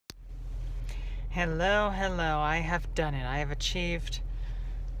Hello, hello. I have done it. I have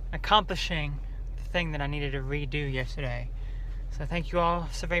accomplishing the thing that I needed to redo yesterday. So thank you all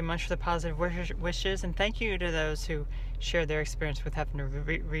so very much for the positive wishes, and thank you to those who shared their experience with having to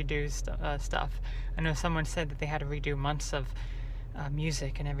redo stuff. I know someone said that they had to redo months of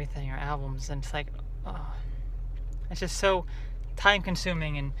music and everything, or albums, and it's like, oh, it's just so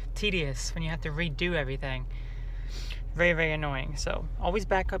time-consuming and tedious when you have to redo everything. Very, very annoying. So always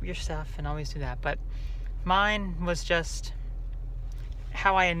back up your stuff and always do that. But mine was just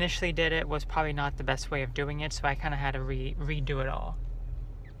how I initially did it was probably not the best way of doing it, so I kind of had to redo it all.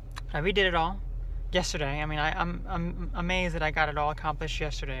 I redid it all yesterday. I mean, I'm amazed that I got it all accomplished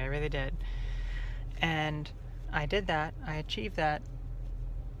yesterday. I really did. And I did that. I achieved that.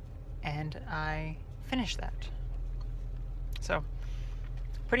 And I finished that. So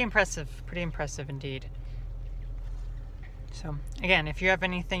pretty impressive indeed. So again, if you have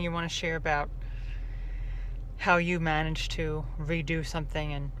anything you want to share about how you managed to redo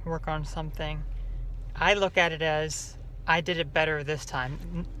something and work on something, I look at it as I did it better this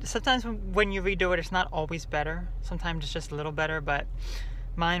time. Sometimes when you redo it, it's not always better. Sometimes it's just a little better, but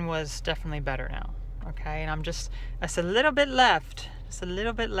mine was definitely better now. Okay, and I'm just a little bit left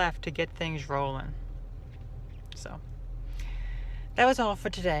to get things rolling. So that was all for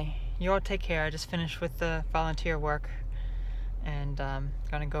today. You all take care. I just finished with the volunteer work, and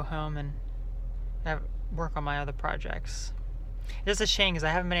gonna go home and work on my other projects. It's just a shame because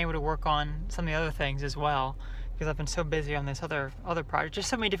I haven't been able to work on some of the other things as well because I've been so busy on this other project. Just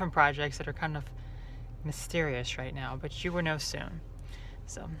so many different projects that are kind of mysterious right now, but you will know soon.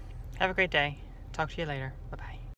 So have a great day. Talk to you later. Bye-bye.